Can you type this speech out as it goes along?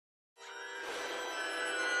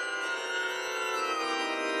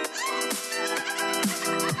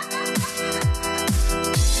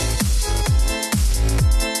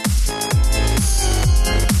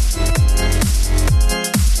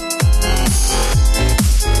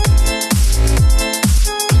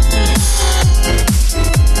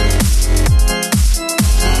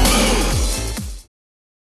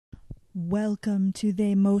Welcome to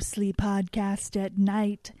They Mostly Podcast at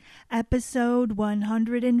Night, episode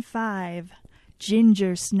 105,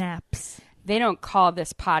 Ginger Snaps. They don't call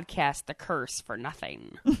this podcast The Curse for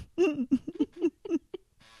nothing.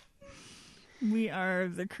 We are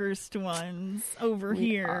the cursed ones over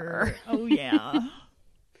here. Are. Oh, yeah.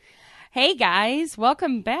 Hey, guys.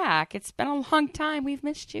 Welcome back. It's been a long time. We've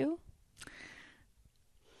missed you.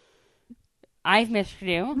 I've missed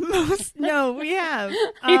you. No, we have.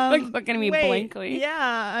 You're looking at me blankly.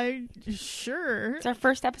 Yeah, sure. It's our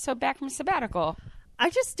first episode back from sabbatical.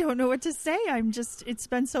 I just don't know what to say. It's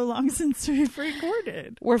been so long since we've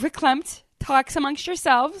recorded. We're verklempt. Talks amongst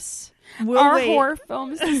yourselves. We'll Are wait. horror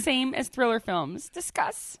films the same as thriller films?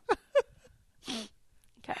 Discuss.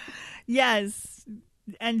 Okay. Yes.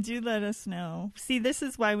 And do let us know. See, this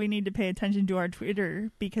is why we need to pay attention to our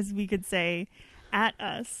Twitter, because we could say at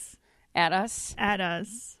us, and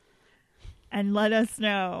let us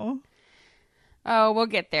know. Oh, we'll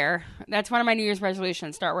get there. That's one of my New Year's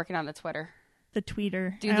resolutions. Start working on the Twitter. The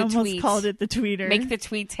tweeter. Do I the almost tweets. called it the tweeter. Make the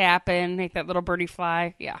tweets happen. Make that little birdie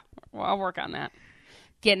fly. Yeah. Well, I'll work on that.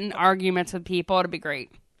 Getting arguments with people. It'll be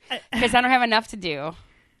great. Because I don't have enough to do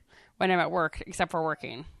when I'm at work, except for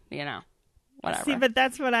working. You know. Whatever. See, but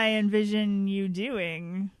that's what I envision you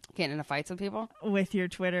doing Getting into fights with people? with your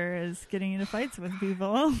Twitter, is getting into fights with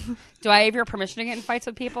people. Do I have your permission to get in fights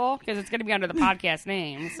with people? Because it's going to be under the podcast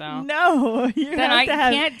name. So No, you then have I to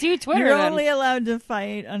have, can't do Twitter. You're then. only allowed to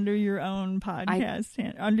fight under your own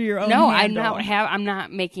podcast, under your own No, handle. I'm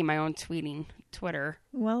not making my own tweeting Twitter.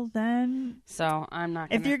 Well, then, So I'm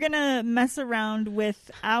not. if you're going to mess around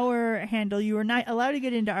with our handle, you are not allowed to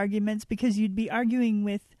get into arguments, because you'd be arguing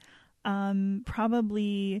with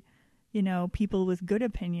probably, people with good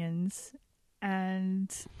opinions.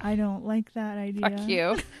 And I don't like that idea. Fuck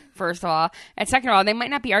you, first of all. And second of all, they might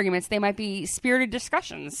not be arguments. They might be spirited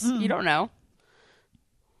discussions. You don't know.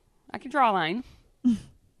 I can draw a line.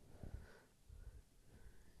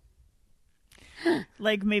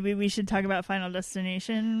 Like, maybe we should talk about Final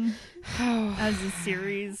Destination as a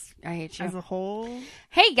series, I hate you. as a whole.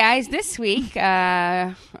 Hey, guys, this week...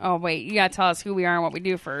 oh, wait. You got to tell us who we are and what we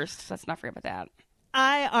do first. Let's not forget about that.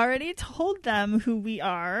 I already told them who we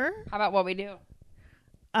are. How about what we do?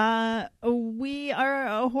 We are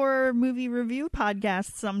a horror movie review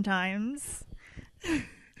podcast sometimes.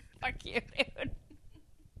 Fuck you, dude.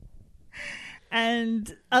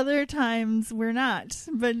 And other times we're not.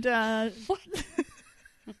 But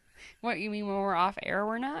What, you mean when we're off air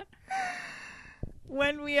we're not?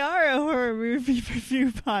 when we are a horror movie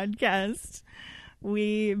review podcast,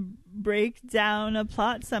 we break down a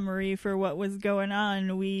plot summary for what was going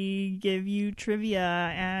on. We give you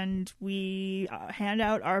trivia, and we hand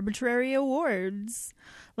out arbitrary awards.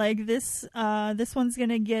 Like this one's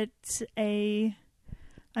gonna get an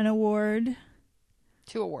award.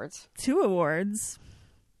 2 awards. 2 awards.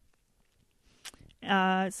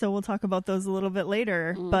 So we'll talk about those a little bit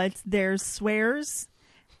later. But there's swears,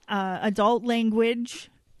 adult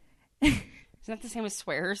language. Isn't that the same as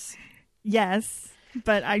swears? Yes,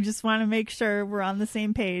 but I just want to make sure we're on the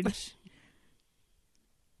same page.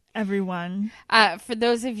 Everyone. For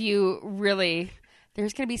those of you, really,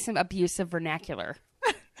 there's going to be some abusive vernacular.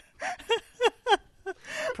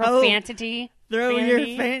 Profanity. Throw your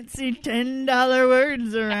fancy $10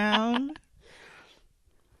 words around.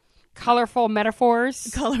 Colorful metaphors.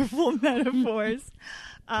 Colorful metaphors.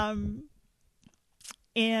 And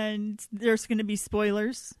there's going to be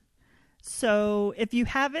spoilers. So if you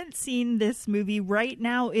haven't seen this movie right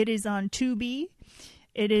now, it is on Tubi,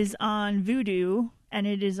 it is on Vudu, and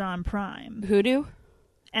it is on Prime. Hoodoo?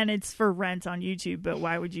 And it's for rent on YouTube, but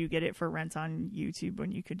why would you get it for rent on YouTube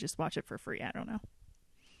when you could just watch it for free? I don't know.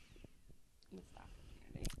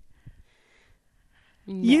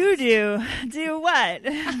 You do. Do what?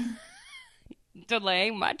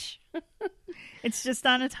 Delay much? It's just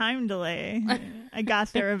on a time delay. I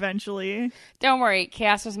got there eventually. Don't worry.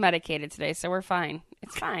 Cass was medicated today, so we're fine.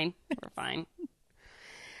 It's fine. We're fine.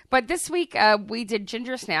 But this week, we did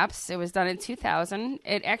Ginger Snaps. It was done in 2000.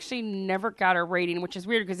 It actually never got a rating, which is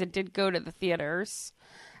weird because it did go to the theaters.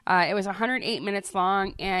 It was 108 minutes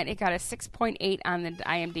long, and it got a 6.8 on the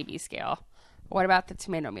IMDb scale. What about the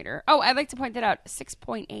tomato meter? Oh, I'd like to point that out.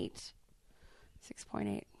 6.8.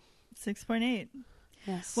 6.8. 6.8.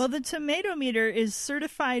 Yes. Well, the tomato meter is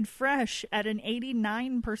certified fresh at an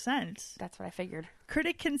 89%. That's what I figured.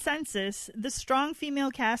 Critic consensus, the strong female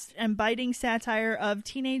cast and biting satire of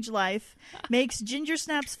teenage life makes Ginger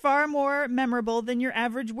Snaps far more memorable than your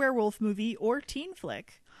average werewolf movie or teen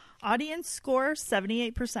flick. Audience score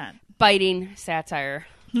 78%. Biting satire.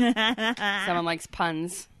 Someone likes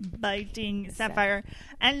puns. Biting sapphire.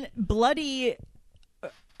 And bloody,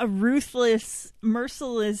 a ruthless,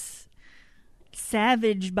 merciless,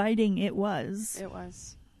 savage biting it was. It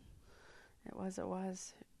was.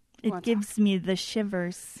 It gives me the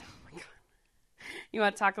shivers. You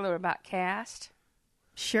want to talk a little bit about cast?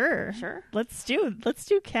 Sure. Let's do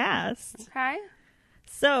cast. Okay.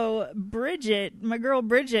 So Bridget, my girl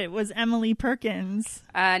Bridget, was Emily Perkins.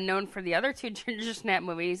 Known for the other 2 Ginger Snap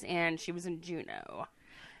movies, and she was in Juno.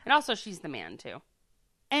 And also she's the man, too.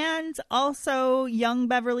 And also young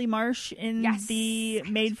Beverly Marsh in the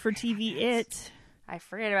made-for-TV It. I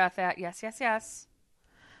forget about that. Yes.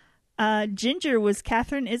 Ginger was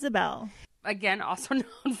Catherine Isabel. Again, also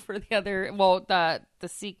known for the other, the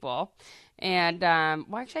sequel. And,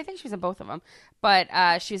 actually, I think she was in both of them.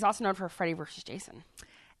 But she's also known for Freddy vs. Jason.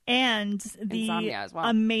 And the Insomnia as well.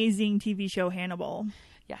 amazing TV show Hannibal.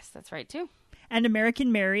 Yes, that's right, too. And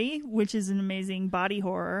American Mary, which is an amazing body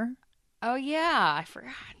horror. Oh, yeah. I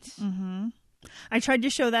forgot. Mm-hmm. I tried to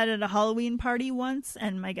show that at a Halloween party once,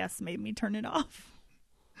 and my guests made me turn it off.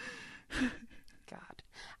 God.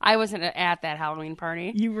 I wasn't at that Halloween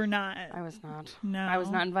party. You were not. I was not. No. I was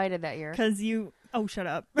not invited that year. Because you... Oh, shut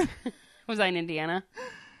up. Was I in Indiana?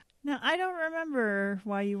 No, I don't remember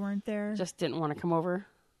why you weren't there. Just didn't want to come over.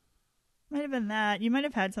 Might have been that. You might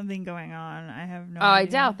have had something going on. I have no idea. idea. I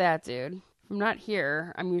doubt that, dude. If I'm not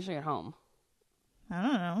here, I'm usually at home. I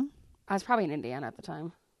don't know. I was probably in Indiana at the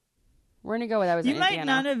time. We're going to go with I was in Indiana. You might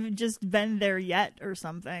not have just been there yet or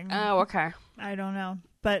something. Oh, okay. I don't know.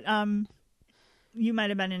 But you might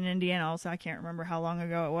have been in Indiana also. I can't remember how long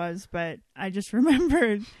ago it was, but I just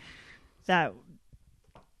remembered that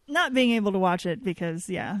not being able to watch it because,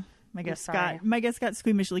 my guest got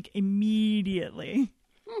squeamish like immediately.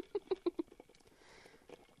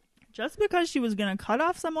 Just because she was going to cut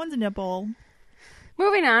off someone's nipple.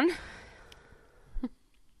 Moving on.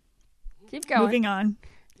 Keep going. Moving on.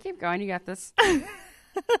 Keep going. You got this.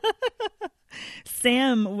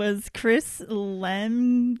 Sam was Chris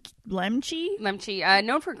Lemche.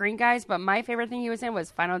 Known for Green Guys, but my favorite thing he was in was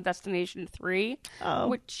Final Destination 3,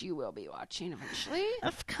 which you will be watching eventually.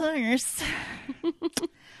 Of course.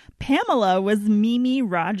 Pamela was Mimi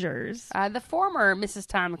Rogers. The former Mrs.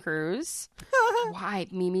 Tom Cruise. Why,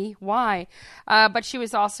 Mimi? Why? But she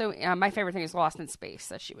was also, my favorite thing is Lost in Space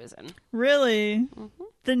that she was in. Really? Mm-hmm.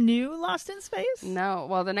 The new Lost in Space? No.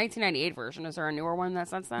 Well, the 1998 version. Is there a newer one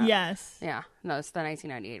that's that? Yes. Yeah. No, it's the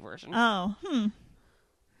 1998 version. Oh,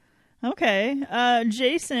 Okay.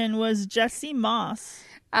 Jason was Jesse Moss.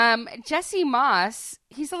 Jesse Moss,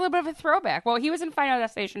 he's a little bit of a throwback. Well, he was in Final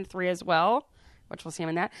Destination 3 as well, which we'll see him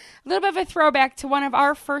in that. A little bit of a throwback to one of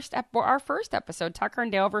our first episode, Tucker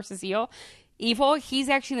and Dale versus Evil. He's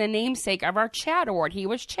actually the namesake of our Chad Award. He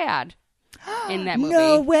was Chad in that movie.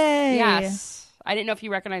 No way. Yes. I didn't know if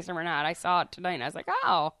you recognized him or not. I saw it tonight and I was like,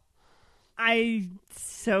 oh. I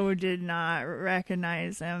so did not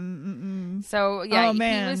recognize him. So, yeah, oh,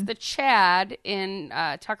 man. He was the Chad in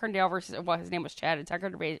Tucker and Dale versus... Well, his name was Chad in Tucker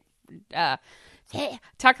and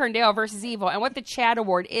Dale versus Evil. And what the Chad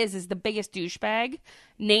Award is the biggest douchebag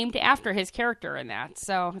named after his character in that.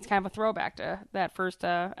 So it's kind of a throwback to that first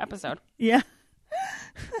episode. Yeah.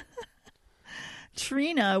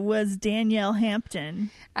 Trina was Danielle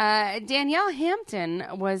Hampton. Danielle Hampton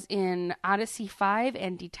was in Odyssey 5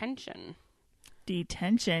 and Detention.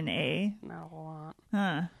 Detention, eh? Not a whole lot.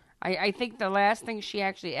 Huh. I think the last thing she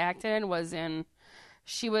actually acted in was in...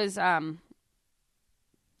 She was... the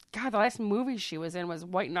last movie she was in was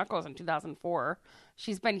White Knuckles in 2004.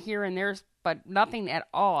 She's been here and there, but nothing at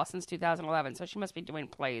all since 2011. So she must be doing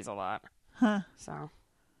plays a lot. Huh. So...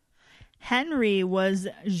 Henry was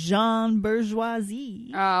Jean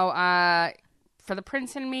Bourgeoisie. For The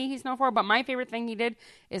Prince and Me, he's known for. But my favorite thing he did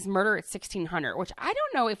is Murder at 1600, which I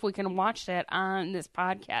don't know if we can watch that on this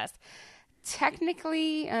podcast.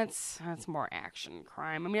 Technically, it's more action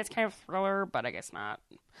crime. I mean, it's kind of thriller, but I guess not.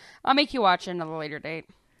 I'll make you watch it at a later date.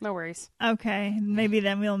 No worries. Okay, maybe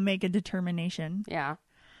then we'll make a determination. Yeah.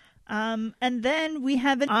 And then we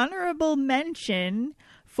have an honorable mention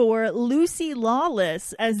for Lucy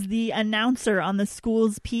Lawless as the announcer on the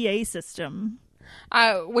school's PA system.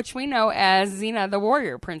 Which we know as Xena the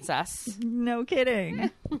Warrior Princess. No kidding.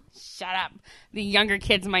 Shut up. The younger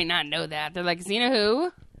kids might not know that. They're like, Xena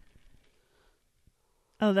who?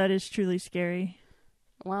 Oh, that is truly scary.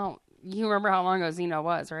 Well, you remember how long ago Xena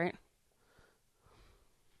was, right?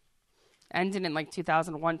 Ended in like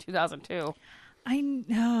 2001, 2002. I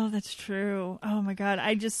know, that's true. Oh my God.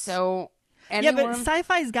 Anyone... Yeah, but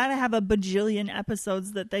Sci-Fi's got to have a bajillion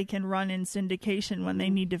episodes that they can run in syndication when they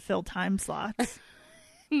need to fill time slots.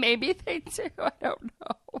 Maybe they do.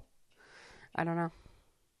 I don't know.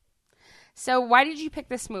 So why did you pick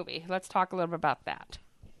this movie? Let's talk a little bit about that.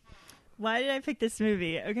 Why did I pick this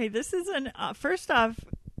movie? Okay, this is first off,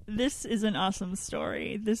 this is an awesome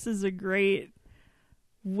story. This is a great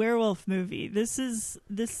werewolf movie. This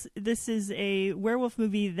is a werewolf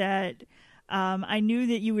movie that I knew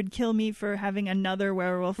that you would kill me for having another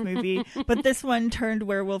werewolf movie, but this one turned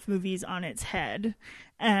werewolf movies on its head.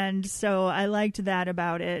 And so I liked that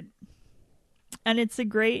about it. And it's a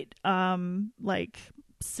great,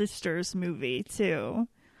 sisters movie, too.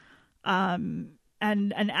 And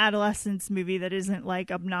an adolescence movie that isn't,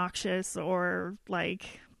 obnoxious or,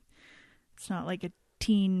 it's not like a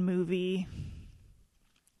teen movie.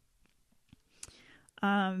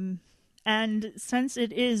 And since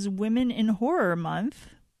it is Women in Horror Month,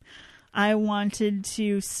 I wanted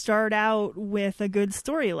to start out with a good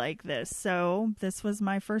story like this. So this was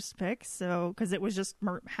my first pick. So, because it was just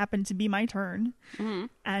happened to be my turn. Mm-hmm.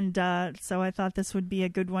 And so I thought this would be a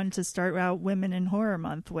good one to start out Women in Horror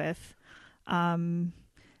Month with,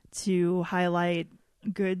 to highlight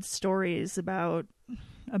good stories about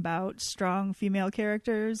strong female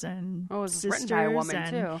characters and it was sisters. Written by a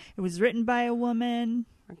woman, too. It was written by a woman.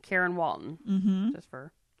 Karen Walton. Mm-hmm. Just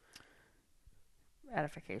for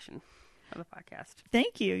edification of the podcast.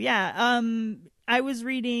 Thank you. Yeah. I was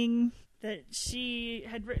reading that she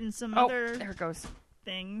had written some other there it goes.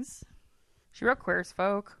 things. She wrote Queer as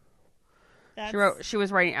Folk. She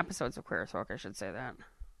was writing episodes of Queer as Folk, I should say that.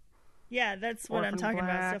 Yeah, that's what Orphan I'm talking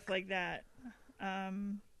Black. about, stuff like that.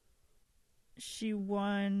 She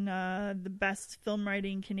won the Best Film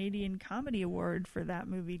Writing Canadian Comedy Award for that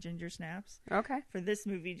movie, Ginger Snaps. Okay. For this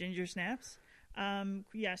movie, Ginger Snaps.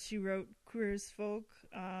 Yeah, she wrote Queer as Folk.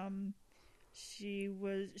 She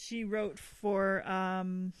wrote for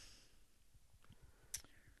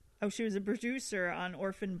she was a producer on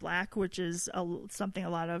Orphan Black, which is something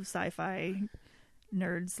a lot of sci-fi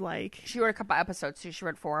nerds like. She wrote a couple episodes too. She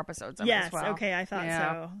wrote 4 episodes of it as well. Yes, okay, I thought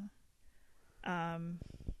so.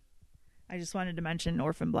 I just wanted to mention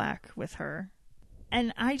Orphan Black with her.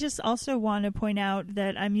 And I just also want to point out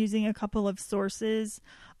that I'm using a couple of sources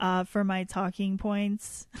for my talking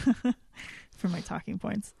points.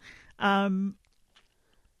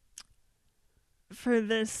 For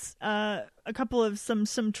this, a couple of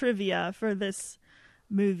some trivia for this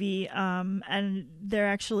movie, and they're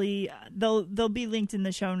actually they'll be linked in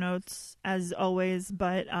the show notes as always,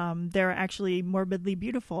 but they're actually Morbidly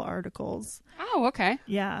Beautiful articles. Oh, okay.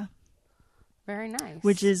 Yeah. Very nice.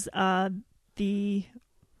 Which is the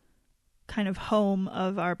kind of home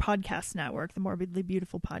of our podcast network, the Morbidly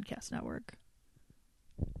Beautiful Podcast Network.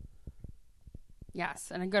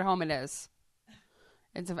 Yes, and a good home it is.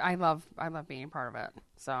 I love being part of it.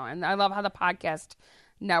 So, and I love how the podcast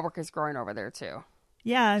network is growing over there too.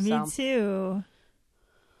 Yeah, me too.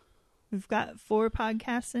 We've got 4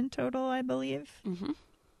 podcasts in total, I believe. Mm-hmm.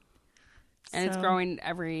 And it's growing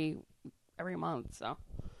every month, so.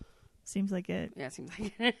 Seems like it. Yeah, seems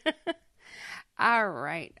like it. All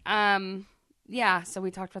right. Yeah, so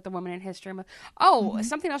we talked about the women in history.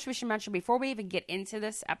 Something else we should mention before we even get into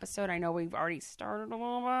this episode. I know we've already started a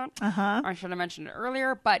little bit. Uh-huh. I should have mentioned it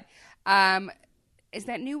earlier, but is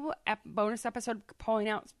that new bonus episode pulling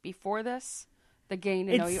out before this? The Getting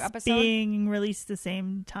to Know You episode? It's being released the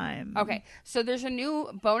same time. Okay, so there's a new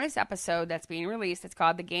bonus episode that's being released. It's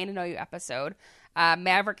called the Getting to Know You episode.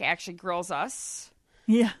 Maverick actually grills us.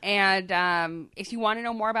 Yeah. And if you want to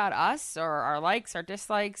know more about us or our likes, our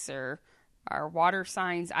dislikes, or our water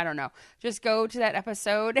signs, I don't know, just go to that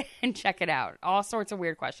episode and check it out. All sorts of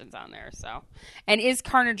weird questions on there. So, and is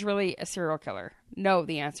Carnage really a serial killer? No,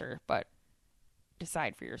 the answer, but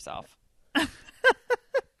decide for yourself.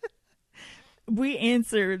 We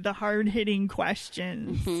answered the hard-hitting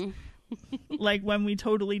questions. Mm-hmm. Like when we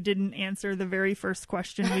totally didn't answer the very first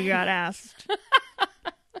question we got asked.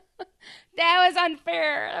 That was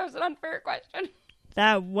unfair. That was an unfair question.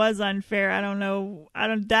 That was unfair. I don't know.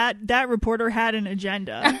 That reporter had an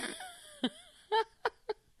agenda.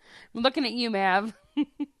 I'm looking at you, Mav.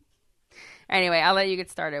 Anyway, I'll let you get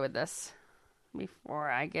started with this before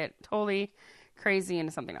I get totally crazy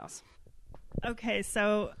into something else. Okay,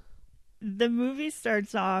 so the movie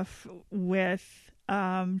starts off with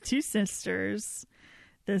 2 sisters.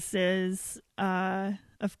 This is,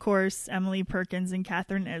 of course, Emily Perkins and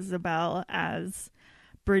Catherine Isabel as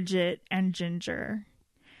Bridget and Ginger.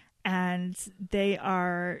 And they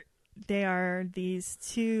are these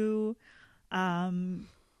 2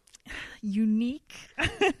 unique.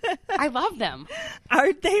 I love them.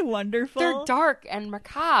 Aren't they wonderful? They're dark and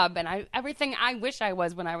macabre, and everything I wish I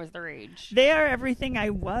was when I was their age. They are everything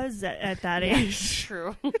I was at that age.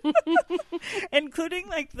 True. Including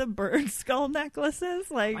like the bird skull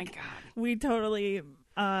necklaces. Like, oh my God. We totally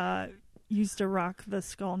used to rock the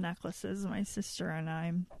skull necklaces, my sister and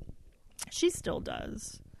I. She still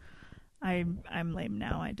does. I'm lame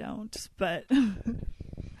now, I don't. But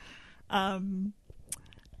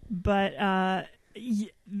they're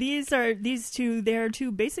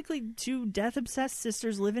basically two death obsessed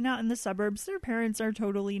sisters living out in the suburbs. Their parents are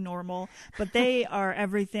totally normal, but they are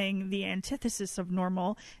everything the antithesis of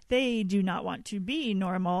normal. They do not want to be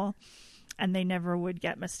normal, and they never would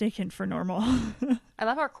get mistaken for normal. I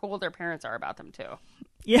love how cool their parents are about them too.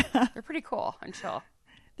 Yeah. They're pretty cool and chill.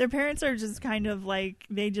 Their parents are just kind of like,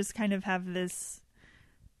 they just kind of have this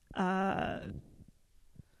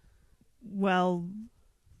well,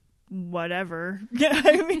 whatever.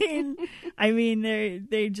 I mean,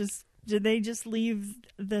 they just leave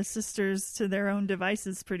the sisters to their own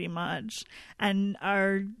devices pretty much, and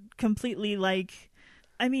are completely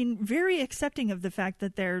very accepting of the fact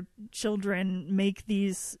that their children make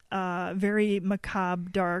these very macabre,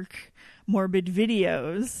 dark, morbid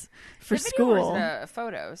videos for school.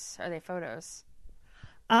 Photos? Are they photos?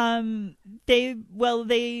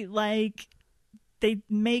 They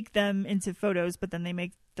make them into photos, but then they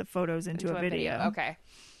make the photos into a video. Okay.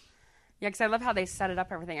 Yeah, because I love how they set it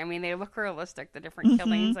up, everything. I mean, they look realistic, the different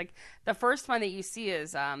killings. Like, the first one that you see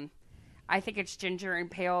is, I think it's Ginger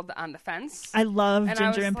impaled on the fence. I love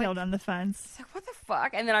Ginger impaled on the fence. Like, what the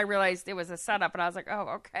fuck? And then I realized it was a setup, and I was like,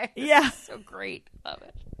 oh, okay. Yeah. This is so great. Love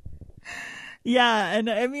it. Yeah, and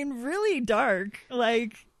I mean, really dark.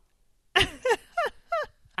 Like,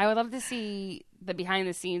 I would love to see the behind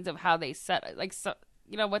the scenes of how they set,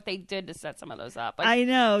 what they did to set some of those up. Like, I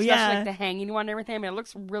know, especially like the hanging one and everything. I mean, it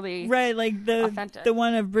looks really like authentic. The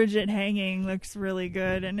one of Bridget hanging looks really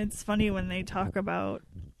good, and it's funny when they talk about.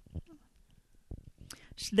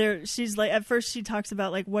 She's like, at first she talks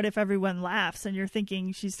about like, what if everyone laughs, and you're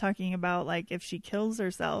thinking she's talking about like if she kills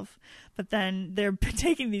herself, but then they're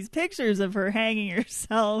taking these pictures of her hanging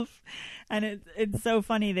herself, and it's so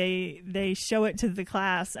funny. They show it to the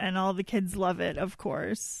class, and all the kids love it, of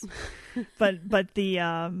course, but the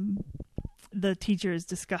teacher is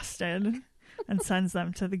disgusted and sends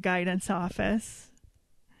them to the guidance office.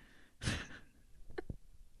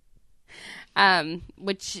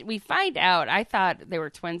 Which we find out, I thought they were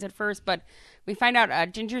twins at first, but we find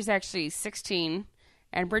out Ginger's actually 16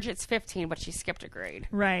 and Bridget's 15, but she skipped a grade.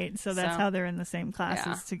 Right, so that's how they're in the same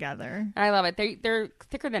classes together. And I love it. They're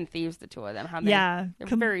thicker than thieves, the two of them. They're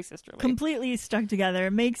very sisterly. Completely stuck together.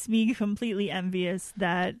 It makes me completely envious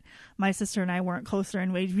that my sister and I weren't closer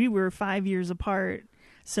in age. We were 5 years apart,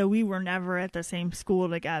 so we were never at the same school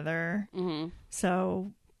together. Mm-hmm.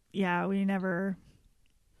 So, yeah, we never...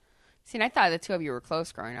 See, and I thought the two of you were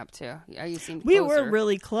close growing up, too. You seemed We closer. were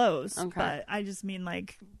really close, okay. But I just mean,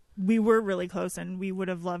 like, we were really close, and we would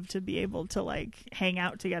have loved to be able to, like, hang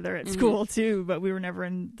out together at school, too, but we were never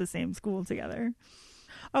in the same school together.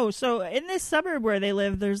 Oh, so in this suburb where they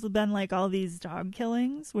live, there's been, like, all these dog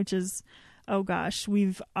killings, which is, oh, gosh,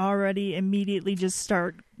 we've already immediately just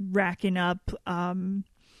start racking up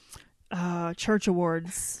church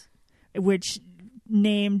awards, which...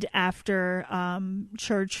 named after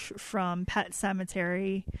Church from Pet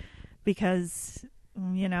Cemetery, because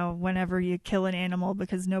whenever you kill an animal,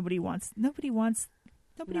 because nobody wants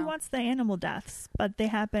the animal deaths, but they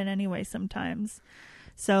happen anyway sometimes.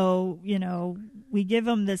 So we give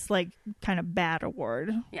them this like kind of bad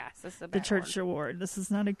award. Yes, this is a bad the church award. This is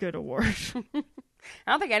not a good award. I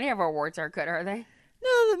don't think any of our awards are good, are they?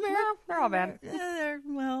 No, they're all bad.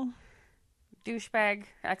 Well, douchebag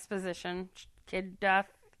exposition. Kid death,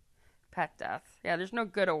 pet death. Yeah, there's no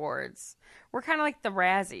good awards. We're kind of like the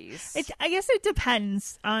Razzies. I guess it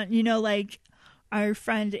depends on, like our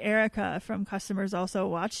friend Erica from Customers Also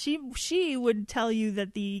Watch. She would tell you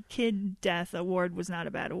that the kid death award was not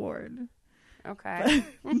a bad award. Okay.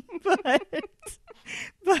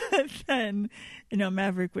 But then,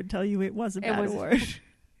 Maverick would tell you it was a bad award.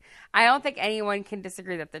 I don't think anyone can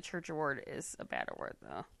disagree that the church award is a bad award,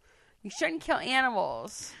 though. You shouldn't kill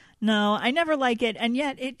animals. No, I never like it, and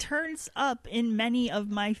yet it turns up in many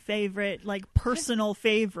of my favorite, like, personal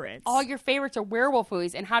favorites. All your favorites are werewolf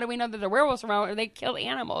movies, and how do we know that they're werewolves around? Or they kill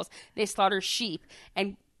animals. They slaughter sheep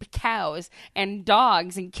and cows and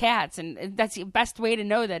dogs and cats, and that's the best way to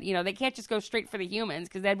know that, they can't just go straight for the humans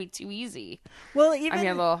because that'd be too easy. Well,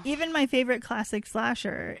 even my favorite classic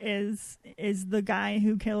slasher is the guy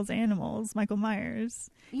who kills animals, Michael Myers.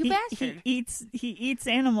 Bastard. He eats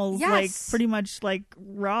animals like pretty much like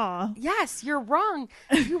raw. Yes, you're wrong.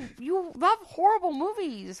 You love horrible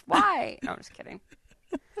movies. Why? No, I'm just kidding.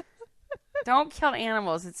 Don't kill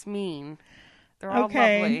animals. It's mean. They're all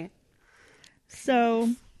lovely. So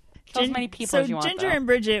kill as many people as you want. Ginger and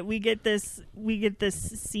Bridget, we get this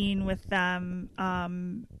scene with them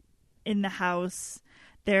in the house.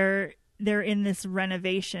 They're in this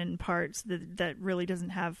renovation part that really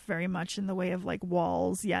doesn't have very much in the way of like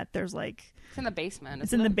walls yet. There's like it's in the basement.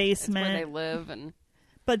 It's in the basement. It's where they live, and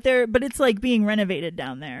but it's like being renovated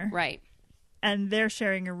down there, right? And they're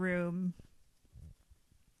sharing a room,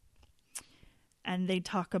 and they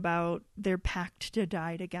talk about they're packed to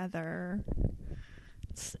die together,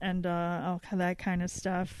 and all that kind of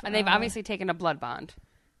stuff. And they've obviously taken a blood bond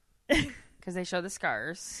because they show the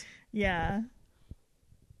scars. Yeah.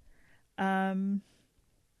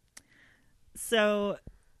 So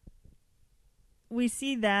we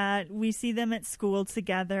see them at school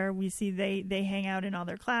together. We see they hang out in all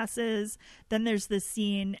their classes. Then there's the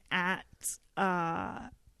scene at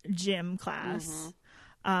gym class,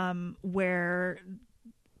 where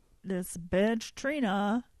this bitch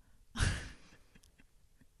Trina.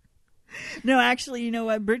 No, actually, you know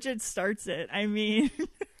what? Bridget starts it. I mean.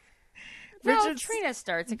 No, Trina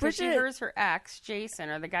starts it because she hears her ex, Jason,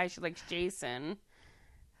 or the guy she likes, Jason.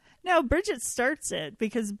 No, Bridget starts it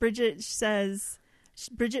because Bridget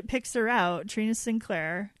picks her out, Trina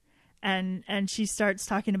Sinclair, and she starts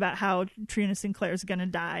talking about how Trina Sinclair's gonna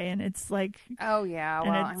die, and it's like, oh yeah,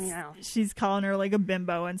 well, she's calling her like a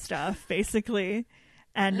bimbo and stuff, basically,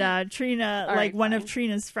 and Trina, one of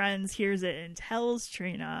Trina's friends hears it and tells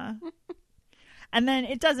Trina, and then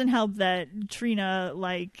it doesn't help that Trina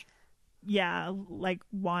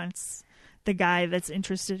wants the guy that's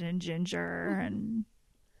interested in Ginger, and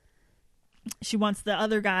she wants the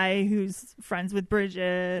other guy who's friends with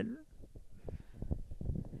Bridget,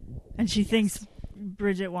 and she thinks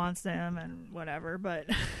Bridget wants him and whatever, but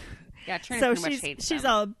yeah, Trina pretty much hates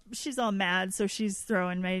him. She's all mad, so she's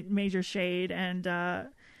throwing major shade, and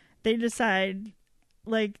they decide,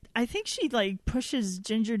 I think she pushes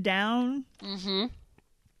Ginger down.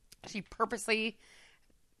 She purposely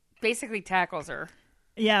basically tackles her.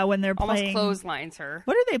 Yeah, when they're almost playing. Almost clotheslines her.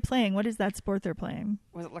 What are they playing? What is that sport they're playing?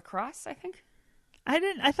 Was it lacrosse, I think?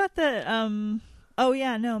 I thought that, oh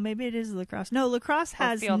yeah, no, maybe it is lacrosse. No, lacrosse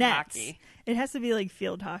has field nets. Hockey. It has to be like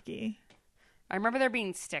field hockey. I remember there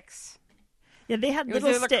being sticks. Yeah, they had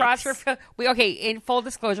little sticks. Lacrosse in full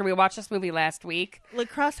disclosure, we watched this movie last week.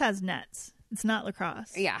 Lacrosse has nets. It's not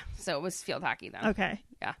lacrosse. Yeah, so it was field hockey then. Okay.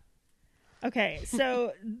 Yeah. Okay,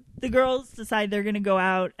 so the girls decide they're going to go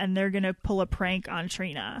out and they're going to pull a prank on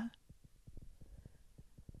Trina.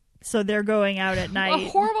 So they're going out at night. A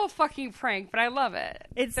horrible fucking prank, but I love it.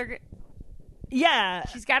 Yeah.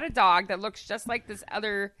 She's got a dog that looks just like this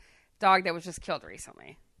other dog that was just killed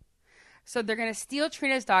recently. So they're going to steal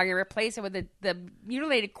Trina's dog and replace it with the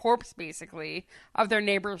mutilated corpse, basically, of their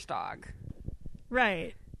neighbor's dog.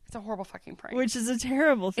 Right. It's a horrible fucking prank. Which is a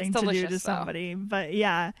terrible thing to do to somebody. But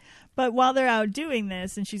yeah. But while they're out doing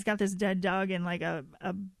this, and she's got this dead dog in like a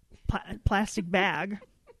plastic bag,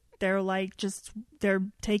 they're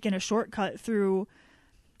taking a shortcut through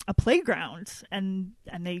a playground, and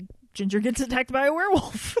Ginger gets attacked by a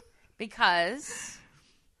werewolf. Because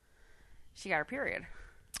she got her period.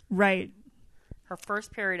 Right. Her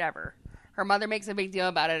first period ever. Her mother makes a big deal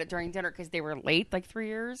about it during dinner because they were late, 3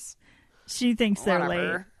 years. She thinks they're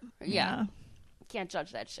late. Yeah. Can't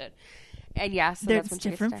judge that shit. And yeah, so that's when she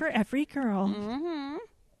different for every girl. Mm-hmm.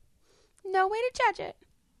 No way to judge it.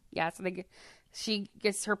 Yeah, so she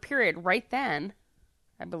gets her period right then.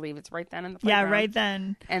 I believe it's right then in the playground. Yeah, right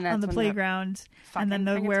then and on the playground. And then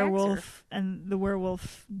the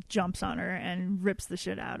werewolf jumps on her and rips the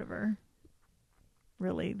shit out of her.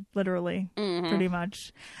 Really, literally, pretty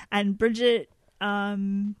much. And Bridget,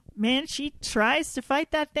 man, she tries to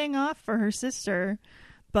fight that thing off for her sister,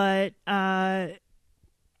 but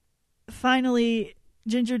finally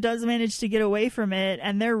Ginger does manage to get away from it,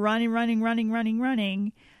 and they're running,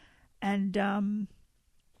 and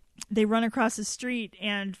they run across the street,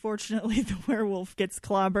 and fortunately the werewolf gets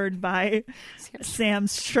clobbered by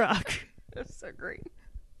Sam's truck. That's so great.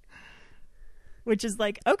 Which is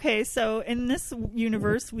okay, so in this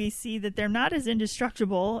universe we see that they're not as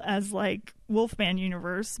indestructible as Wolfman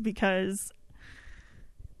universe, because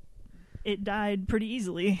it died pretty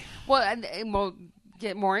easily. Well, and we'll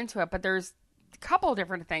get more into it, but there's couple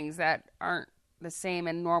different things that aren't the same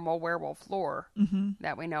in normal werewolf lore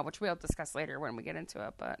that we know, which we'll discuss later when we get into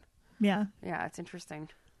it. But yeah, it's interesting.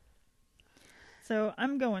 So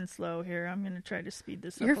I'm going slow here. I'm going to try to speed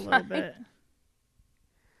this up You're a little fine. bit.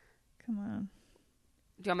 Come on.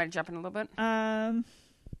 Do you want me to jump in a little bit?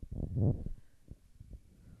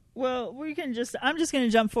 Well, I'm just going to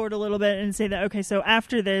jump forward a little bit and say that, okay, so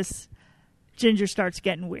after this, Ginger starts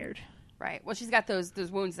getting weird. Right. Well, she's got those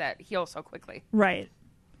wounds that heal so quickly. Right.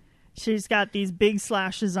 She's got these big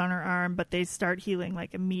slashes on her arm, but they start healing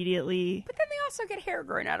like immediately. But then they also get hair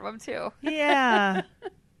growing out of them too. Yeah.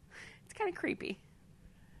 It's kind of creepy.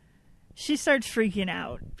 She starts freaking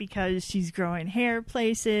out because she's growing hair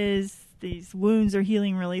places. These wounds are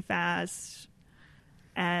healing really fast.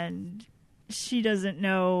 And she doesn't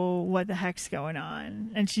know what the heck's going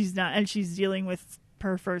on. And she's dealing with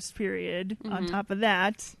her first period on top of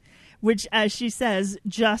that. Which, as she says,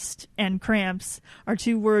 just and cramps are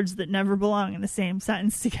two words that never belong in the same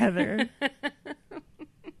sentence together.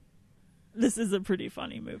 This is a pretty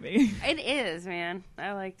funny movie. It is, man.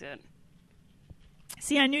 I liked it.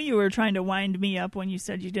 See, I knew you were trying to wind me up when you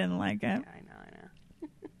said you didn't like it. I know.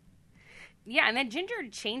 Yeah, and then Ginger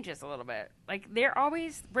changes a little bit. Like,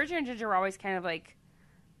 Bridget and Ginger are always kind of like,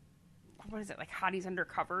 what is it, like hotties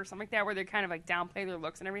undercover or something like that, where they kind of like downplay their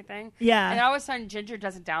looks and everything. Yeah. And all of a sudden, Ginger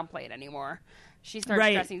doesn't downplay it anymore. She starts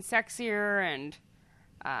dressing sexier, and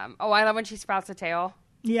I love when she sprouts a tail.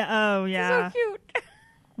 Yeah. Oh, yeah. She's so cute.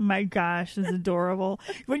 Oh my gosh, it's adorable.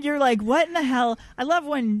 When you're like, what in the hell? I love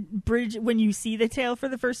when you see the tail for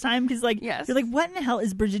the first time, because you're like, what in the hell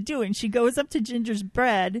is Bridget doing? She goes up to Ginger's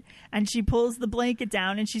bed and she pulls the blanket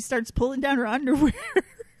down and she starts pulling down her underwear.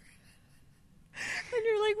 And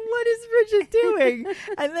you're like, what is Bridget doing?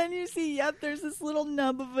 And then you see, there's this little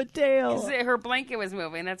nub of a tail. Her blanket was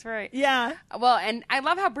moving. That's right. Yeah. Well, and I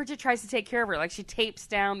love how Bridget tries to take care of her. Like, she tapes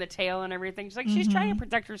down the tail and everything. She's like, she's trying to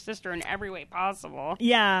protect her sister in every way possible.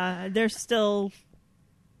 Yeah.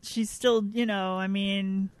 She's still, I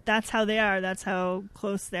mean, that's how they are. That's how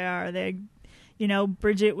close they are.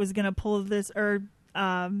 Bridget was going to pull this, or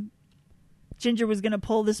Ginger was going to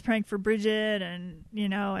pull this prank for Bridget, and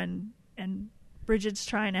Bridget's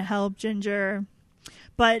trying to help Ginger.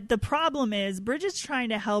 But the problem is Bridget's trying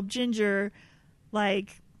to help Ginger,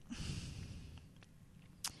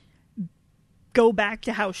 go back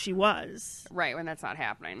to how she was. Right, when that's not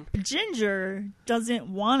happening. Ginger doesn't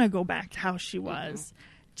want to go back to how she was.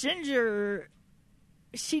 Ginger,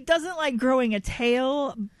 she doesn't like growing a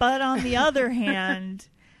tail, but on the other hand,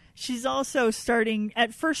 she's also starting,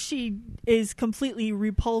 at first she is completely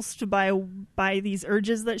repulsed by these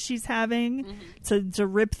urges that she's having to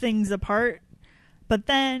rip things apart. But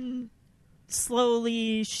then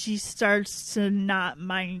slowly she starts to not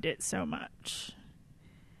mind it so much.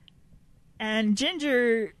 And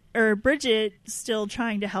Bridget, still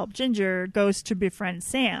trying to help Ginger, goes to befriend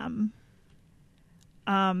Sam.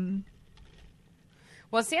 Well,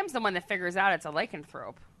 Sam's the one that figures out it's a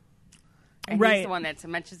lycanthrope. And he's the one that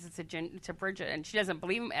mentions it to Bridget, and she doesn't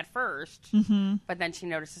believe him at first, but then she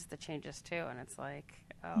notices the changes too, and it's like,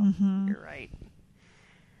 oh, you're right.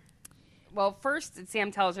 Well, first,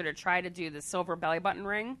 Sam tells her to try to do the silver belly button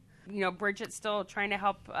ring. Bridget's still trying to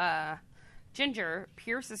help Ginger.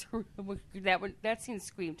 Pierces her. That scene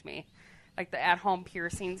screamed me. Like the at-home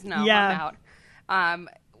piercings. No, I'm out.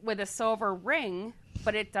 With a silver ring,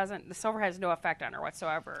 but it doesn't. The silver has no effect on her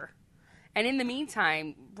whatsoever. And in the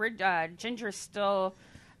meantime, Ginger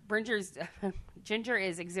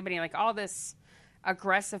is exhibiting like all this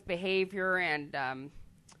aggressive behavior and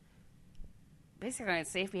basically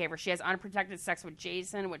unsafe behavior. She has unprotected sex with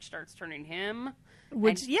Jason, which starts turning him.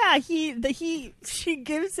 She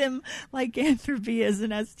gives him lycanthropy as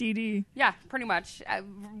an STD. Yeah, pretty much.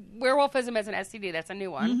 Werewolfism as an STD, that's a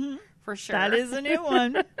new one for sure. That is a new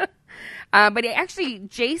one. But actually,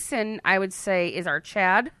 Jason, I would say, is our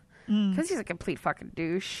Chad. Because he's a complete fucking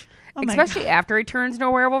douche. Especially after he turns into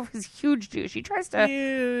a werewolf. He's a huge douche. He tries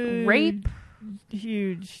to rape.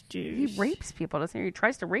 Huge douche. He rapes people, doesn't he? He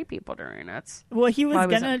tries to rape people during it. Well, he was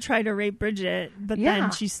going to try to rape Bridget, but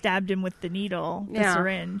then she stabbed him with the needle, the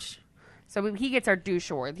syringe. So he gets our douche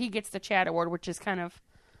award. He gets the Chad award, which is kind of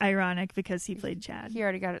ironic because he played Chad. He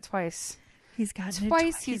already got it twice. He's gotten it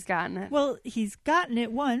twice. He's gotten it. Well, he's gotten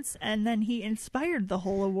it once, and then he inspired the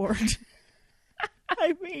whole award.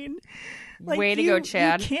 I mean, way to go,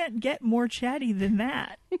 Chad. You can't get more chatty than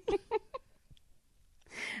that.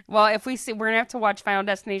 Well, if we see, we're going to have to watch Final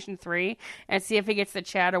Destination 3 and see if he gets the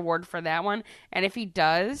Chad award for that one. And if he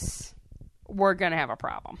does, we're going to have a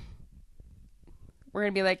problem. We're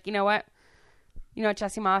going to be like, you know what,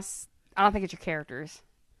 Jesse Moss, I don't think it's your characters.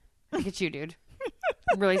 I think it's you, dude.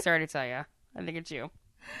 Really sorry to tell you. I think it's you.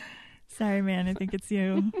 Sorry, man. I think it's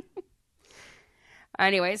you.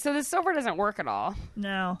 Anyway, so the silver doesn't work at all.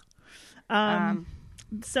 No.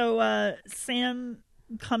 So Sam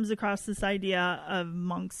comes across this idea of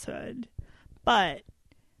monkshood, but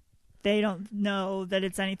they don't know that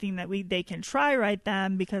it's anything that they can try right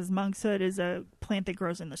then, because monkshood is a plant that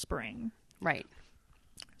grows in the spring. Right.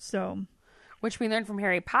 So, which we learned from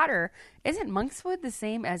Harry Potter. Isn't monkshood the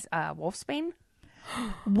same as wolfsbane?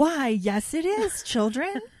 Why, yes it is,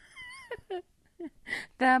 children.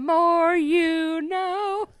 The more you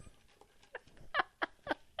know.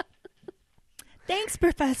 Thanks,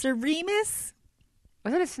 Professor Remus.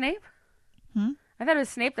 Wasn't it Snape? I thought it was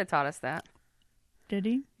Snape that taught us that. Did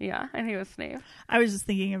he? Yeah, I think it was Snape. I was just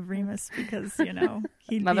thinking of Remus because, he'd Another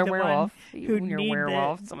be the werewolf. one who'd You're need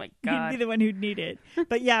werewolves. it. Oh my God. He'd be the one who'd need it.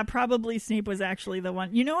 But yeah, probably Snape was actually the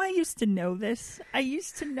one. I used to know this.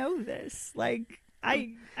 Like,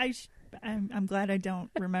 I'm glad I don't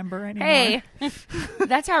remember anymore. Hey,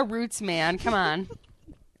 that's our roots, man. Come on.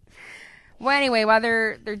 Well, anyway, while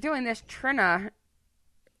they're doing this, Trina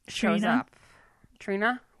shows up.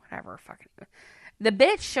 Trina? Whatever. Fucking. The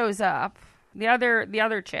bitch shows up. The other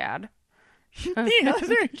Chad. The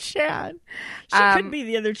other Chad. She could be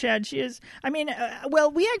the other Chad. She is. I mean,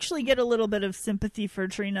 we actually get a little bit of sympathy for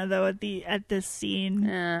Trina though at this scene.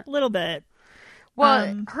 A little bit.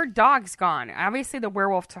 Well, her dog's gone. Obviously, the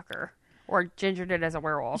werewolf took her, or Ginger did as a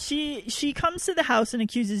werewolf. She comes to the house and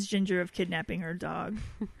accuses Ginger of kidnapping her dog.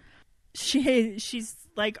 She's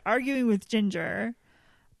like arguing with Ginger.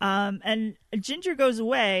 And Ginger goes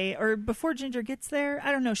away, or before Ginger gets there,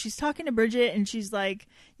 I don't know, she's talking to Bridget and she's like,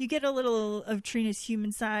 you get a little of Trina's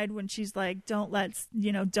human side when she's like, don't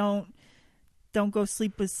go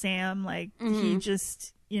sleep with Sam. Like, he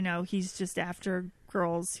just, he's just after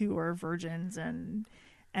girls who are virgins and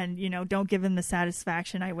don't give him the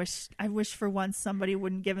satisfaction. I wish for once somebody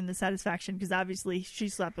wouldn't give him the satisfaction, because obviously she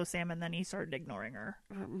slept with Sam and then he started ignoring her.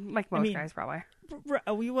 Like most guys, probably.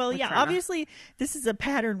 Well, yeah, Trina. Obviously this is a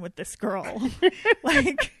pattern with this girl.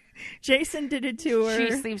 Like, Jason did it to her.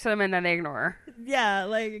 She sleeps with him and then they ignore her. Yeah,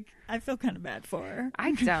 like, I feel kind of bad for her.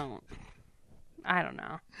 I don't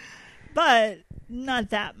know. But not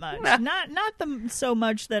that much. not so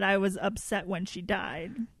much that I was upset when she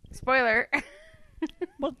died. Spoiler.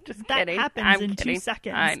 Well, just that kidding. happens in 2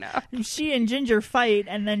 seconds. I know. She and Ginger fight,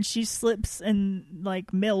 and then she slips in,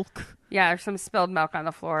 like, milk. Yeah, there's some spilled milk on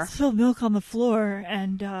the floor. Spilled milk on the floor,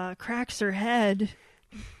 and cracks her head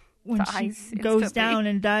when she goes down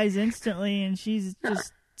and dies instantly, and she's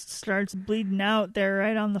just starts bleeding out there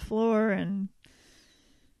right on the floor, and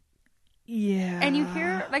yeah. And you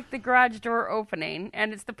hear, like, the garage door opening,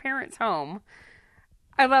 and it's the parents' home.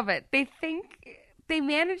 I love it. They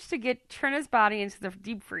managed to get Trina's body into the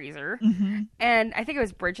deep freezer. Mm-hmm. And I think it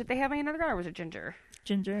was Bridget they had laying on the ground, or was it Ginger?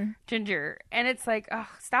 Ginger. And it's like, oh,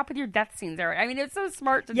 stop with your death scenes there. I mean, it's so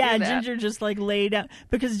smart to do that. Yeah, Ginger just, like, laid out.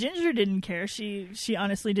 Because Ginger didn't care. She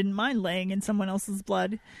honestly didn't mind laying in someone else's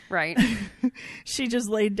blood. Right. She just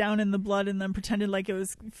laid down in the blood and then pretended like it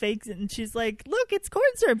was fake. And she's like, look, it's corn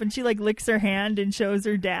syrup. And she, like, licks her hand and shows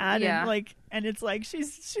her dad. Yeah. And, like... And it's like she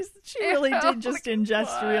really did just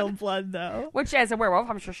ingest real blood, though. Which, as a werewolf,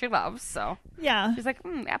 I'm sure she loves. So yeah, she's like,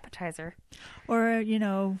 appetizer. Or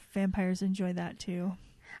vampires enjoy that too.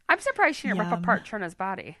 I'm surprised she didn't rip apart Trina's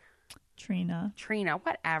body. Trina,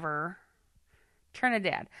 whatever.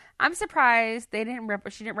 Trinidad. I'm surprised she didn't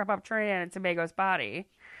rip up Trinidad and Tobago's body.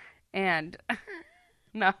 And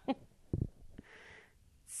no,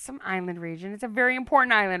 some island region. It's a very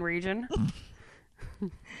important island region.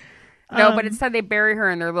 No, but instead they bury her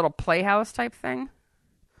in their little playhouse type thing.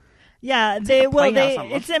 Yeah,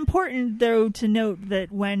 it's important though to note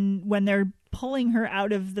that when they're pulling her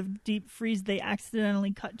out of the deep freeze, they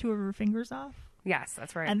accidentally cut 2 of her fingers off. Yes,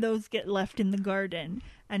 that's right. And those get left in the garden,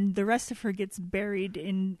 and the rest of her gets buried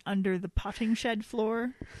under the potting shed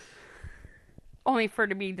floor. Only for it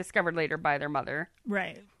to be discovered later by their mother.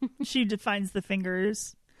 Right. She finds the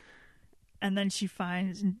fingers. And then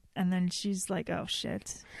and then she's like, oh,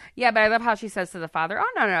 shit. Yeah, but I love how she says to the father,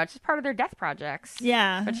 oh, no, it's just part of their death projects.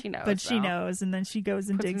 Yeah. But she knows. She knows. And then she goes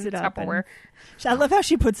and digs it up. Tupperware. I love how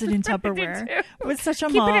she puts it in Tupperware. With such a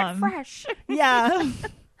Keeping mom. Keeping it fresh. Yeah.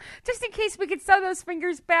 Just in case we could sew those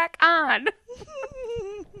fingers back on.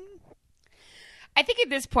 I think at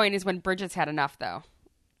this point is when Bridget's had enough, though.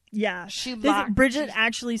 Yeah. Bridget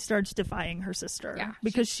actually starts defying her sister. Yeah.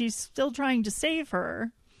 Because she's still trying to save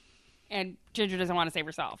her. And Ginger doesn't want to save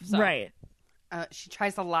herself. So. Right. She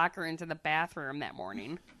tries to lock her into the bathroom that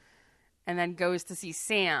morning. And then goes to see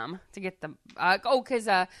Sam to get the... because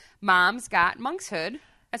Mom's got monkshood.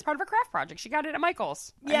 as part of a craft project. She got it at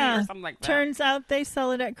Michael's. Yeah. Or something like that. Turns out they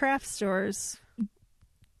sell it at craft stores.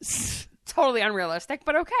 Totally unrealistic,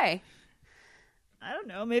 but okay. I don't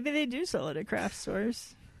know. Maybe they do sell it at craft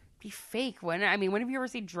stores. Be fake, wouldn't it? I mean, when have you ever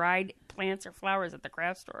seen dried plants or flowers at the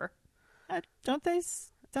craft store? Don't they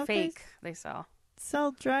Fake, they sell.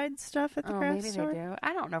 sell dried stuff at the craft maybe store? they do.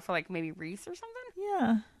 I don't know, for like maybe wreaths or something?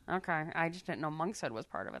 Yeah. Okay. I just didn't know Monkshood was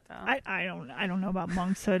part of it, though. I don't know about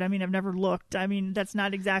Monkshood. I mean, I've never looked. I mean, that's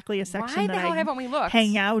not exactly a section Why the that hell I haven't we looked?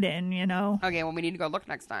 hang out in, you know. Okay, well, we need to go look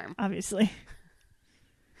next time. Obviously.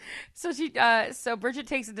 So Bridget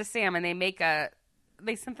takes it to Sam, and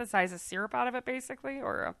they synthesize a syrup out of it, basically,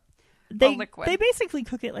 or a liquid. They basically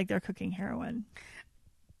cook it like they're cooking heroin.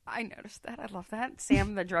 I noticed that. I love that.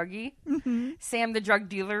 Sam the druggie. Mm-hmm. Sam the drug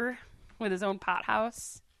dealer with his own pot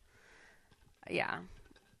house. Yeah.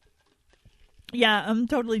 Yeah, I'm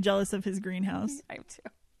totally jealous of his greenhouse. I am too.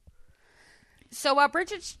 So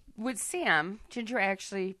Bridget with Sam, Ginger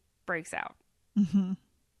actually breaks out. Mm-hmm.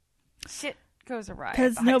 Shit goes awry.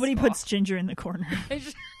 Because at the high nobody school. puts Ginger in the corner.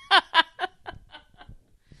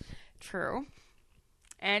 True.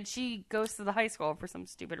 And she goes to the high school for some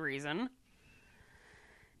stupid reason.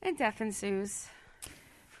 And death ensues.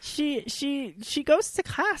 She goes to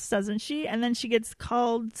class, doesn't she? And then she gets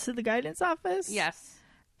called to the guidance office. Yes.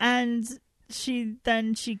 And she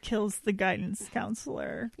kills the guidance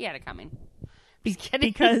counselor. He had it coming.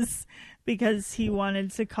 Because he wanted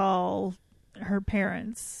to call her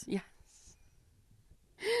parents. Yes.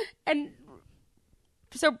 And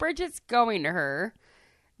so Bridget's going to her,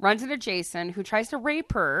 runs into Jason, who tries to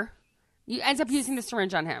rape her. He ends up using the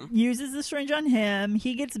syringe on him. Uses the syringe on him.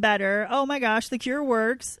 He gets better. Oh my gosh, the cure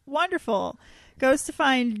works. Wonderful. Goes to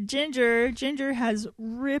find Ginger. Ginger has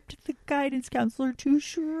ripped the guidance counselor to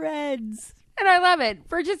shreds. And I love it.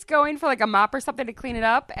 Bridget's going for like a mop or something to clean it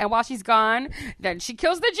up. And while she's gone, then she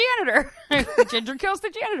kills the janitor. Ginger kills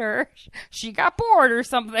the janitor. She got bored or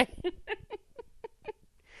something.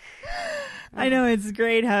 I know, it's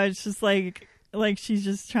great how it's just like she's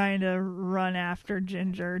just trying to run after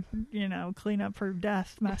Ginger, you know, clean up her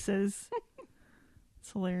death messes.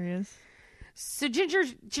 It's hilarious. So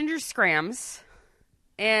Ginger scrams,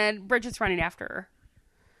 and Bridget's running after her.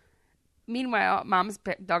 Meanwhile, Mom's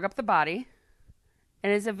dug up the body,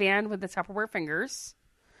 and is a van with the Tupperware fingers,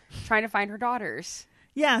 trying to find her daughters.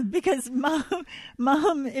 Yeah, because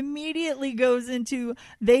mom immediately goes into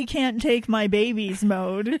 "they can't take my babies"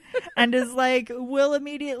 mode, and is like, "We'll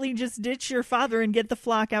immediately just ditch your father and get the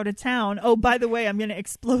flock out of town. Oh, by the way, I'm going to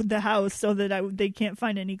explode the house so that they can't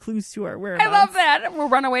find any clues to our whereabouts." I love that. We'll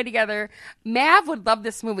run away together. Mav would love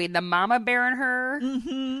this movie. The mama bear in her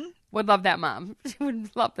would love that mom. She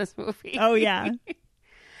would love this movie. Oh yeah.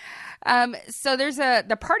 So there's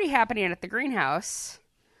the party happening at the greenhouse.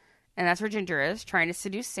 And that's where Ginger is, trying to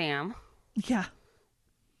seduce Sam. Yeah.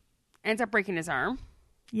 Ends up breaking his arm.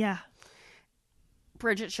 Yeah.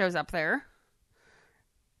 Bridget shows up there.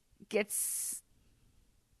 Gets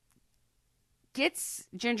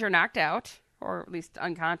Ginger knocked out, or at least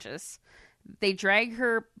unconscious. They drag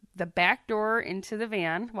her the back door into the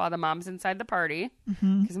van while the mom's inside the party.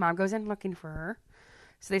 Because Mom goes in looking for her.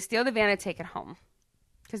 So they steal the van and take it home.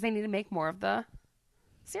 Because they need to make more of the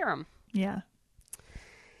serum. Yeah.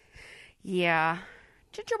 Yeah.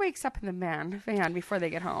 Ginger wakes up in the van before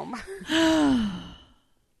they get home.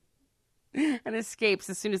 And escapes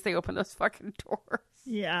as soon as they open those fucking doors.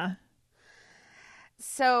 Yeah.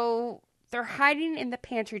 So they're hiding in the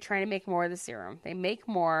pantry trying to make more of the serum. They make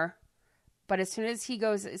more, but as soon as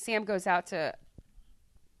Sam goes out to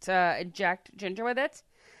inject Ginger with it,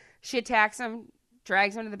 she attacks him,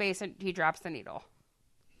 drags him to the basement, he drops the needle.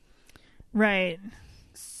 Right.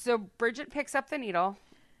 So Bridget picks up the needle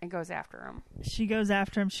and goes after him. She goes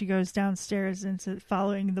after him. She goes downstairs into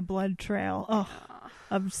following the blood trail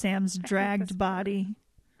of Sam's dragged body.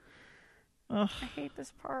 I hate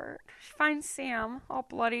this part. She finds Sam all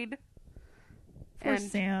bloodied. Poor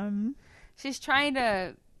Sam. She's trying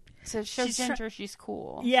to show Ginger she's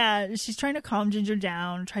cool. Yeah, she's trying to calm Ginger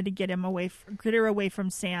down, try to get her away from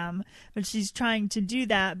Sam. But she's trying to do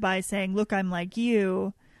that by saying, "Look, I'm like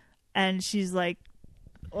you," and she's like,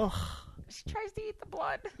 "Ugh." She tries to eat the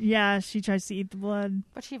blood. Yeah, she tries to eat the blood.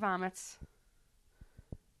 But she vomits.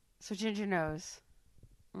 So Ginger knows.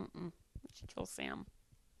 She kills Sam.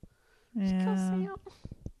 Yeah. She kills Sam.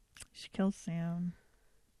 She kills Sam.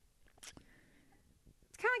 It's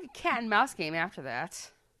kind of like a cat and mouse game after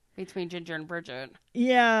that. Between Ginger and Bridget.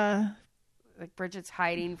 Yeah. Like Bridget's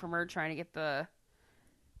hiding from her, trying to get the...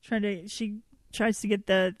 She tries to get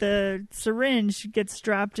the syringe, gets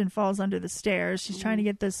dropped and falls under the stairs. She's trying to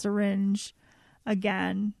get the syringe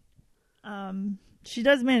again. She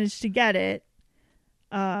does manage to get it.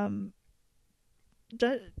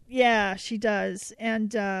 Yeah, she does.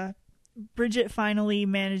 And Bridget finally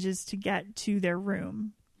manages to get to their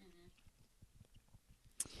room.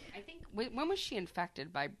 I think, when was she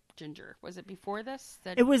infected by Ginger? Was it before this?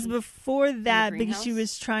 It was before that because she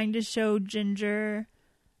was trying to show Ginger.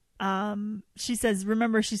 She says,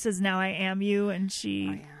 now I am you. And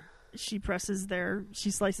she presses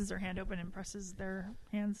she slices her hand open and presses their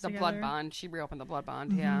hands together. The blood bond. She reopened the blood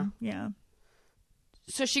bond. Mm-hmm. Yeah.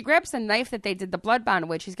 So she grabs the knife that they did the blood bond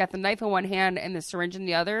with. She's got the knife in one hand and the syringe in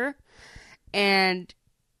the other. And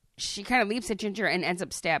she kind of leaps at Ginger and ends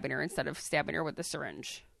up stabbing her instead of stabbing her with the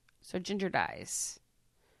syringe. So Ginger dies.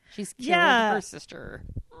 She's killed her sister.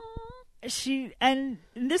 And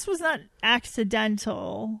this was not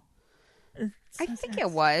accidental. I think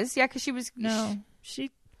it was. Yeah, because she was... No,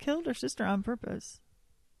 she killed her sister on purpose.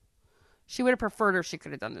 She would have preferred her. She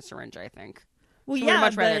could have done the syringe, I think. Well, she would have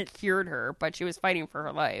much rather cured her, but she was fighting for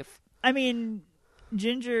her life. I mean,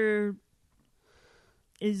 Ginger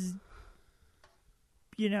is,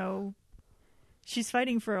 she's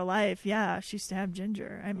fighting for her life. Yeah, she stabbed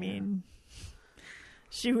Ginger. I mean,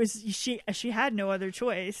 she had no other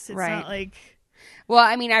choice. It's not like... Well,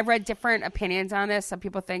 I mean, I've read different opinions on this. Some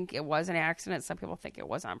people think it was an accident. Some people think it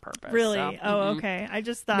was on purpose. Really? So, okay. I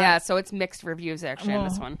just thought... Yeah, so it's mixed reviews, actually, on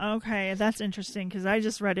this one. Okay, that's interesting, because I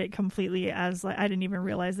just read it completely as, I didn't even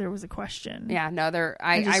realize there was a question. Yeah, no,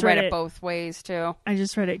 I read it both ways, too. I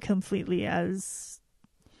just read it completely as,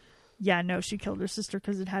 she killed her sister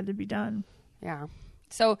because it had to be done. Yeah.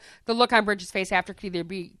 So the look on Bridget's face after could either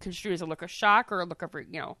be construed as a look of shock or a look of,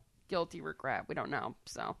 guilty regret. We don't know,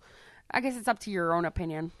 so... I guess it's up to your own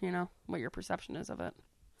opinion, what your perception is of it.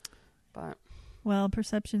 But well,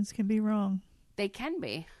 perceptions can be wrong. They can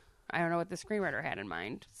be. I don't know what the screenwriter had in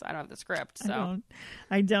mind. So I don't have the script. So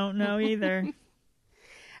I don't know either. So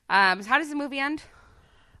how does the movie end?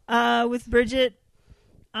 With Bridget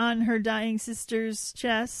on her dying sister's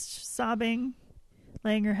chest, sobbing,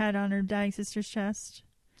 laying her head on her dying sister's chest.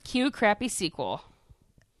 Cue crappy sequel.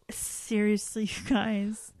 Seriously, you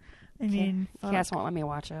guys. I mean, Cass won't let me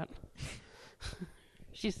watch it.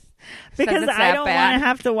 Because I don't want to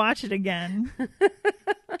have to watch it again.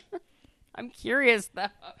 I'm curious though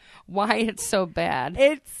why it's so bad.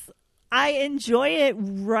 I enjoy it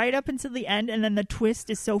right up until the end, and then the twist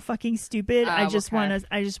is so fucking stupid. I just want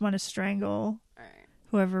to strangle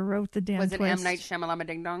whoever wrote the damn twist. Was it M. Night Shyamalan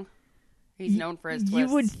Ding Dong? He's known for his twists. You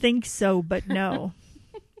would think so, but no.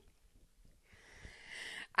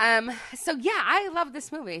 So yeah, I love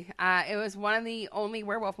this movie. It was one of the only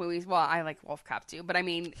werewolf movies. Well, I like Wolf Cop too, but I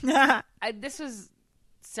mean, this was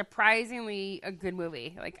surprisingly a good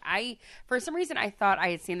movie. For some reason, I thought I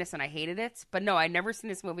had seen this and I hated it, but no, I'd never seen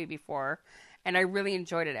this movie before, and I really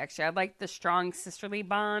enjoyed it. Actually, I liked the strong sisterly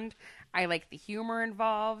bond. I liked the humor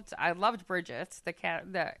involved. I loved Bridget,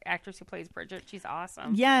 the actress who plays Bridget. She's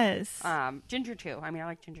awesome. Yes. Ginger too. I mean, I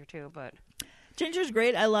like Ginger too, but. Ginger's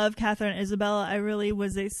great. I love Catherine Isabella. I really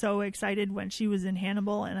was so excited when she was in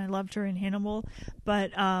Hannibal, and I loved her in Hannibal.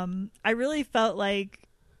 But I really felt like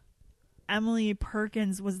Emily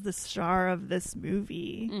Perkins was the star of this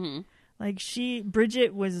movie. Mm-hmm.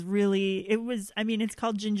 Bridget was really, it's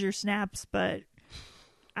called Ginger Snaps, but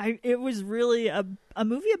it was really a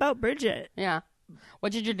movie about Bridget. Yeah. Well,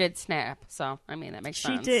 Ginger did snap, so, that makes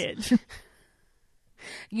sense. She did.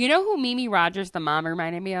 You know who Mimi Rogers, the mom,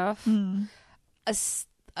 reminded me of?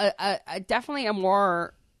 Definitely a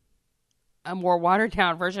more watered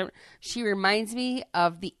down version. She reminds me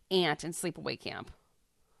of the aunt in Sleepaway Camp.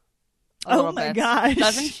 Oh my gosh.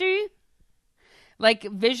 Doesn't she? Like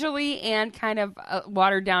visually and kind of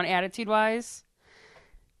watered down attitude wise.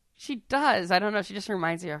 She does. I don't know. She just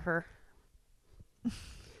reminds me of her.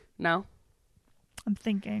 No? I'm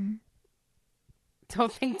thinking.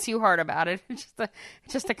 Don't think too hard about it. It's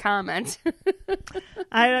just a comment.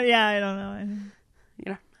 I don't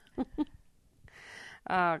know.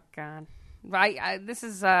 Oh God. This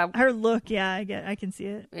is her look. Yeah, I can see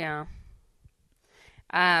it. Yeah.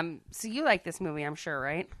 So you like this movie, I'm sure,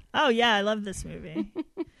 right? Oh yeah, I love this movie.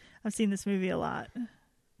 I've seen this movie a lot.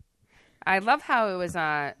 I love how it's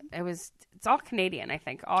all Canadian, I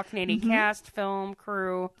think. All Canadian cast, film,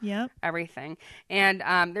 crew, everything.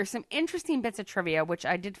 And there's some interesting bits of trivia, which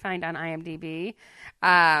I did find on IMDb.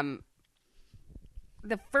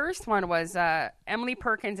 The first one was Emily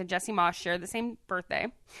Perkins and Jesse Moss share the same birthday.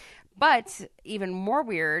 But even more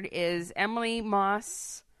weird is Emily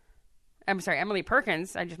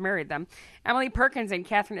Perkins, I just married them. Emily Perkins and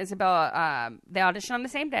Catherine Isabella, they auditioned on the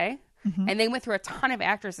same day. And they went through a ton of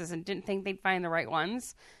actresses and didn't think they'd find the right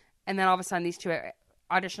ones. And then all of a sudden, these two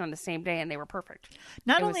auditioned on the same day, and they were perfect.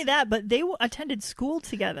 Not only that, but they attended school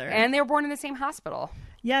together. And they were born in the same hospital.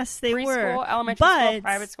 Yes, they were. Preschool, elementary school,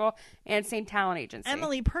 private school, and same talent agency.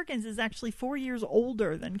 Emily Perkins is actually 4 years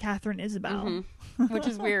older than Catherine Isabel. Which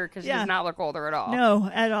is weird because she does not look older at all.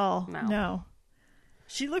 No, at all. No.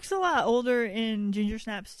 She looks a lot older in Ginger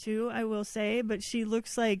Snaps too, I will say, but she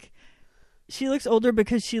looks older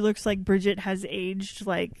because she looks like Bridget has aged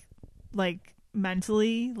like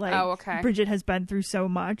mentally. Like, oh, okay. Bridget has been through so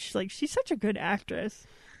much. Like, she's such a good actress.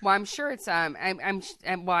 Well, I'm sure it's I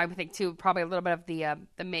think too probably a little bit of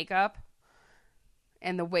the makeup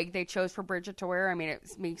and the wig they chose for Bridget to wear. I mean,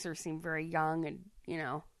 it makes her seem very young and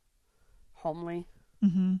homely.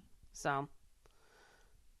 Mm-hmm. So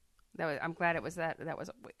I'm glad it was that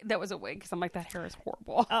was a wig because I'm like, that hair is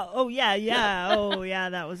horrible. Oh yeah. Oh yeah,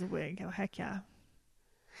 that was a wig. Oh heck yeah.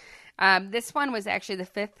 This one was actually the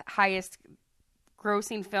 5th highest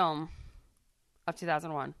grossing film of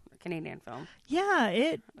 2001. Canadian film. Yeah,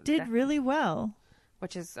 it did really well.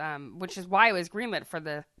 Which is why it was greenlit for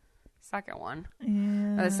the second one.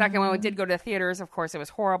 Yeah. The second one did go to theaters. Of course, it was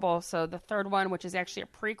horrible. So the third one, which is actually a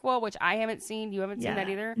prequel, which I haven't seen. You haven't seen that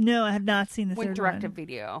either? No, I have not seen the third one. Went direct to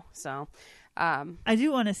video. So I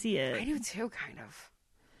do want to see it. I do too, kind of.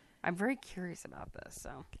 I'm very curious about this.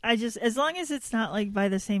 So as long as it's not like by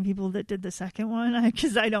the same people that did the second one,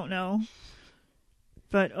 because I don't know.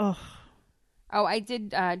 But Oh, I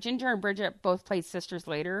did. Ginger and Bridget both played sisters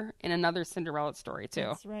later in another Cinderella story too.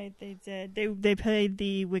 That's right, they did. They played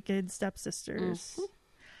the wicked stepsisters.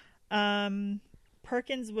 Mm-hmm.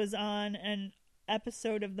 Perkins was on an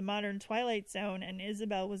episode of The Modern Twilight Zone, and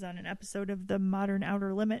Isabel was on an episode of The Modern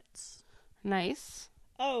Outer Limits. Nice.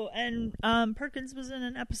 Oh, and Perkins was in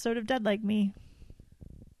an episode of Dead Like Me.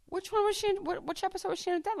 Which one was she in? Which episode was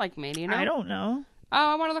she in Dead Like Me? Do you know? I don't know.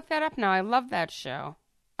 Oh, I want to look that up now. I love that show.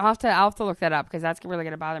 I'll have to look that up because that's really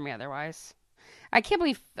going to bother me otherwise. I can't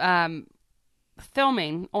believe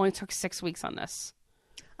filming only took 6 weeks on this.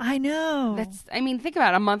 I know. Think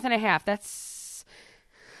about it, a month and a half. It's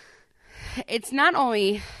not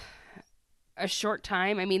only a short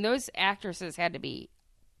time. I mean, those actresses had to be,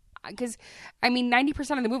 because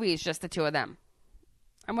 90% of the movie is just the two of them.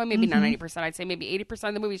 Well, maybe not 90%. I'd say maybe 80%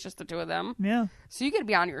 of the movie is just the two of them. Yeah. So you got to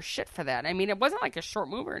be on your shit for that. I mean, it wasn't like a short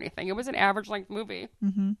movie or anything. It was an average length movie.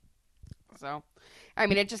 Mm-hmm. So,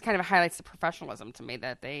 it just kind of highlights the professionalism to me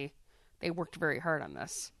that they worked very hard on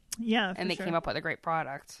this. Yeah, and they came up with a great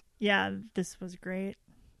product. Yeah, this was great.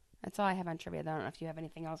 That's all I have on trivia. I don't know if you have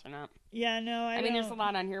anything else or not. Yeah, no, I mean, there's a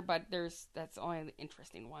lot on here, but that's only the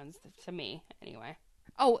interesting ones to me, anyway.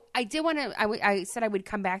 Oh, I did want to. I said I would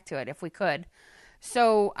come back to it if we could.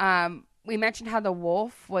 So, we mentioned how the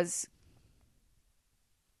wolf was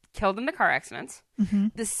killed in the car accident. Mm-hmm.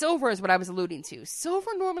 The silver is what I was alluding to.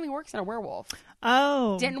 Silver normally works in a werewolf.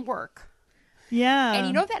 Oh. Didn't work. Yeah.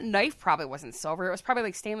 And that knife probably wasn't silver. It was probably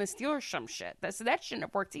like stainless steel or some shit. So that shouldn't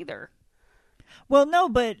have worked either. Well, no,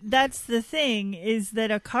 but that's the thing, is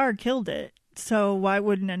that a car killed it. So why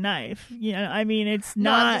wouldn't a knife? It's not.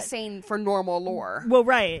 No, I'm just saying for normal lore. Well,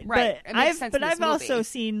 right. Right. But I've also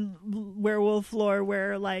seen werewolf lore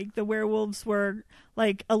where like the werewolves were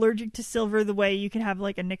like allergic to silver the way you could have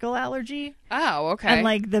like a nickel allergy. Oh, okay. And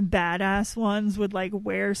like the badass ones would like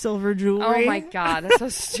wear silver jewelry. Oh my god, that's so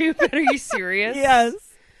stupid. Are you serious? Yes.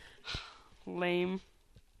 Lame.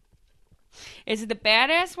 Is it the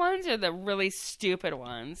badass ones or the really stupid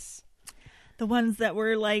ones? The ones that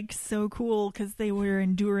were like so cool because they were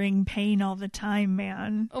enduring pain all the time,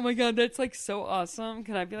 man. Oh my god, that's like so awesome.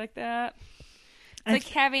 Can I be like that? It's like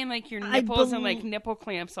having like your nipples and like nipple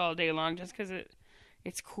clamps all day long just because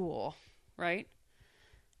it's cool, right?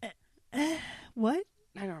 What?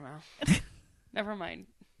 I don't know. Never mind.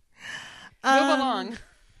 Move along.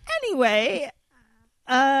 Anyway,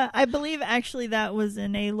 I believe actually that was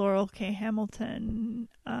in a Laurel K. Hamilton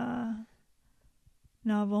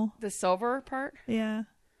novel. The silver part? Yeah.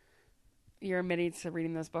 You're admitting to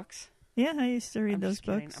reading those books? Yeah, I used to read those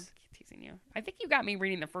books. I'm teasing you. I think you got me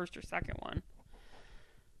reading the first or second one.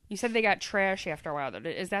 You said they got trash after a while.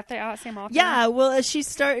 Is that the same author? Yeah, well, she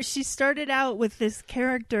started out with this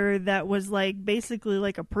character that was like basically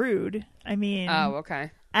like a prude. Oh, okay.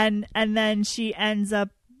 And then she ends up,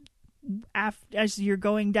 as you're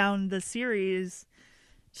going down the series,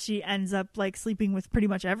 she ends up like sleeping with pretty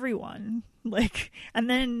much everyone. Like, and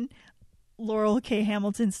then Laurel K.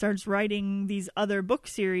 Hamilton starts writing these other book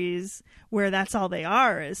series where that's all they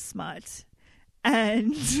are is smut.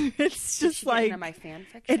 And it's just like, my fan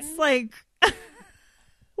fiction? It's like,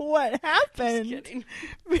 what happened? Just kidding.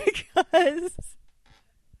 Because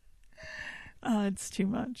it's too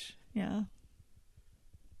much. Yeah.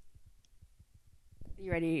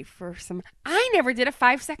 You ready for some? I never did a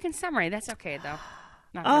 5-second summary. That's okay, though.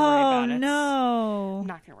 Not gonna worry about it. No. I'm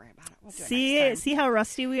not going to worry about it. We'll do it next time. See how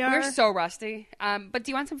rusty we are? We're so rusty. But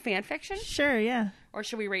do you want some fan fiction? Sure, yeah. Or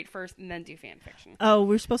should we rate first and then do fan fiction? Oh,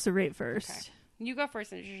 we're supposed to rate first. Okay. You go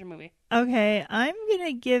first and it's your movie. Okay, I'm going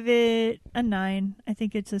to give it a 9. I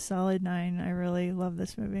think it's a solid 9. I really love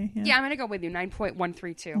this movie. Yeah, I'm going to go with you.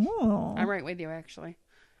 9.132. Oh. I'm right with you, actually.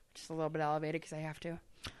 Just a little bit elevated because I have to.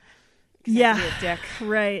 Yeah. Be a dick.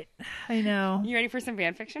 Right. I know. You ready for some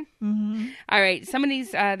fan fiction? Mm-hmm. All right. Some of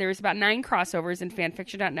these, there's about 9 crossovers in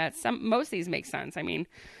fanfiction.net. Most of these make sense. I mean,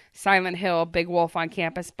 Silent Hill, Big Wolf on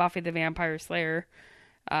Campus, Buffy the Vampire Slayer,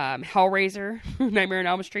 Hellraiser, Nightmare on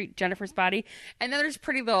Elm Street, Jennifer's Body. And then there's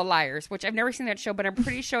Pretty Little Liars, which I've never seen that show, but I'm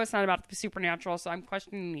pretty sure it's not about the supernatural, so I'm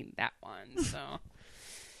questioning that one. So,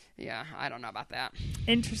 yeah, I don't know about that.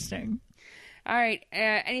 Interesting. All right.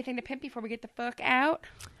 Anything to pimp before we get the fuck out?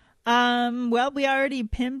 Well, we already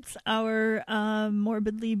pimped our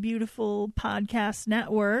Morbidly Beautiful podcast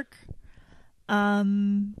network. Go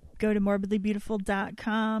to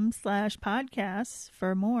morbidlybeautiful.com/podcasts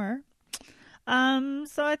for more.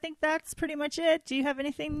 So I think that's pretty much it. Do you have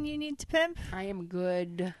anything you need to pimp? I am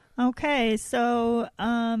good. Okay, so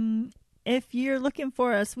if you're looking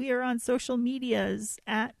for us, we are on social medias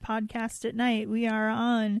at Podcast at Night. We are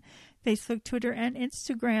on Facebook, Twitter, and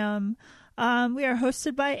Instagram. We are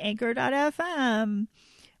hosted by Anchor.fm.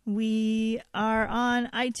 We are on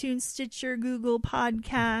iTunes, Stitcher, Google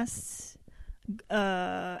Podcasts,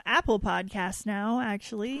 Apple Podcasts now,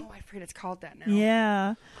 actually. Oh, I forget it's called that now.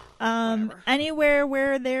 Yeah. Anywhere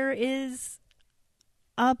where there is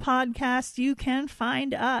a podcast, you can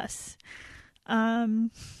find us.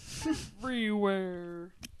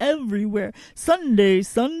 Everywhere. Sunday.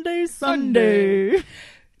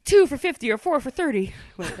 2 for $50 or 4 for $30.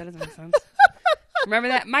 Wait, that doesn't make sense. Remember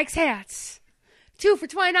that? Mike's Hats. 2 for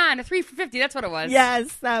 $29 or 3 for $50. That's what it was.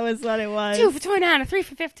 Yes, that was what it was. 2 for $29 or 3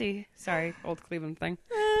 for $50. Sorry, old Cleveland thing.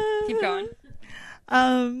 Keep going.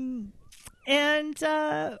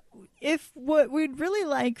 If what we'd really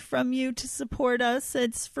like from you to support us,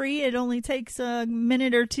 it's free. It only takes a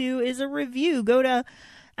minute or two, is a review. Go to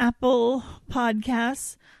Apple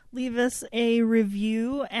Podcasts. Leave us a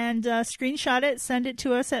review and screenshot it. Send it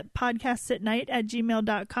to us at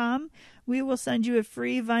podcastatnight@gmail.com. We will send you a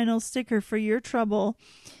free vinyl sticker for your trouble.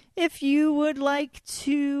 If you would like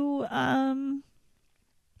to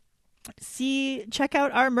check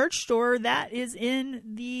out our merch store, that is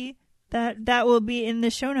in that will be in the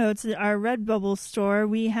show notes. Our Redbubble store.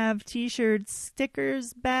 We have t-shirts,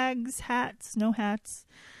 stickers, bags, hats. No hats.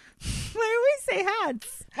 Why do we say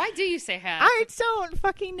hats? Why do you say hats? I don't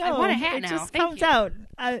fucking know. I want a hat it now. Just Thank comes you. out.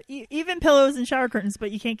 Even pillows and shower curtains,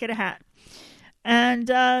 but you can't get a hat. And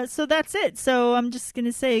so that's it. So I'm just going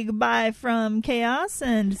to say goodbye from Chaos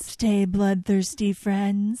and stay bloodthirsty,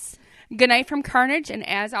 friends. Good night from Carnage. And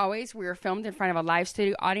as always, we are filmed in front of a live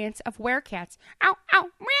studio audience of werecats. Ow,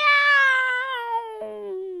 ow,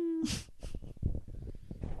 meow.